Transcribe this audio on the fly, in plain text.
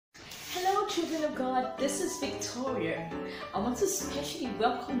children of God, this is Victoria. I want to especially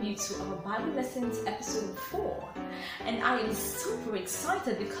welcome you to our Bible Lessons episode 4. And I am super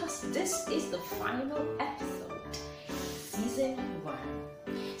excited because this is the final episode, season 1.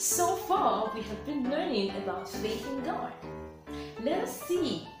 So far, we have been learning about faith in God. Let us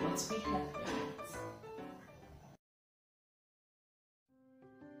see what we have learned.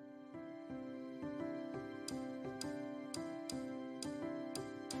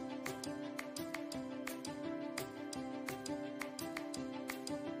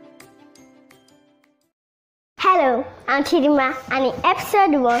 Hello, I'm Chidima, and in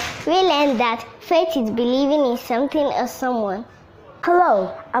episode 1, we learned that faith is believing in something or someone.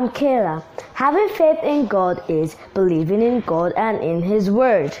 Hello, I'm Kayla. Having faith in God is believing in God and in His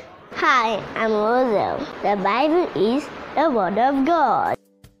Word. Hi, I'm Rosel. The Bible is the Word of God.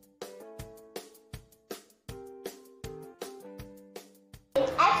 In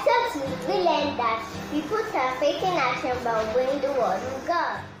episode 2, we learned that we put our faith in action by obeying the Word of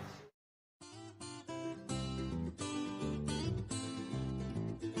God.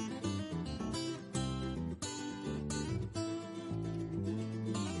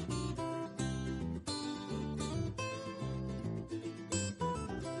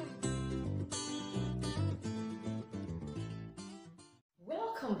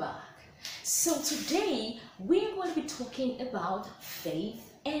 Welcome back. So today we're going to be talking about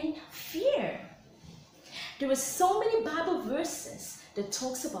faith and fear. There are so many Bible verses that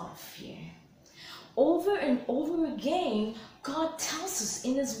talks about fear. Over and over again, God tells us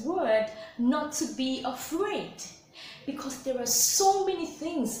in His Word not to be afraid because there are so many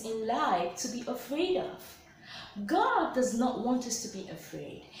things in life to be afraid of. God does not want us to be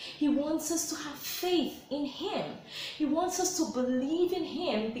afraid. He wants us to have faith in Him. He wants us to believe in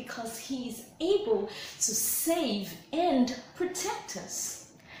Him because He is able to save and protect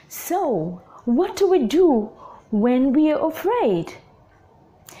us. So, what do we do when we are afraid?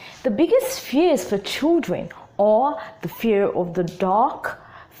 The biggest fears for children are the fear of the dark,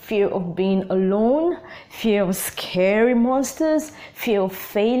 fear of being alone, fear of scary monsters, fear of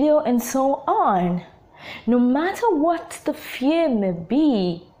failure, and so on. No matter what the fear may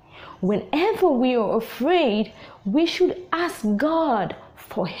be, whenever we are afraid, we should ask God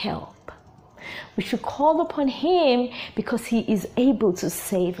for help. We should call upon Him because He is able to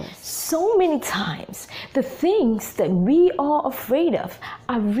save us. So many times, the things that we are afraid of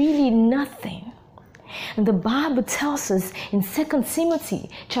are really nothing. And the Bible tells us in 2 Timothy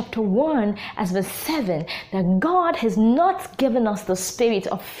chapter 1 as verse 7 that God has not given us the spirit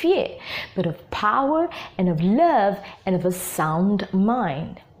of fear, but of power and of love and of a sound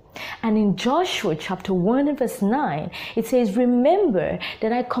mind. And in Joshua chapter 1 and verse 9, it says, "Remember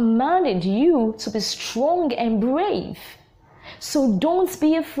that I commanded you to be strong and brave. So don't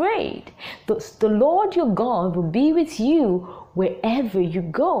be afraid. The Lord your God will be with you wherever you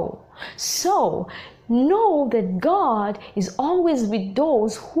go." So know that God is always with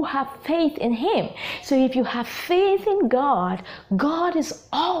those who have faith in Him. So if you have faith in God, God is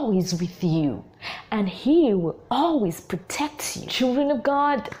always with you and He will always protect you. Children of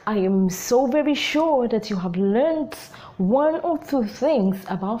God, I am so very sure that you have learned one or two things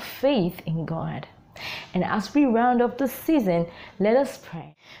about faith in God. And as we round up the season, let us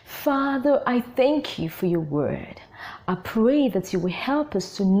pray. Father, I thank you for your word. I pray that you will help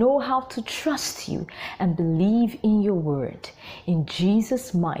us to know how to trust you and believe in your word. In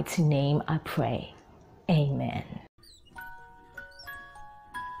Jesus' mighty name I pray. Amen.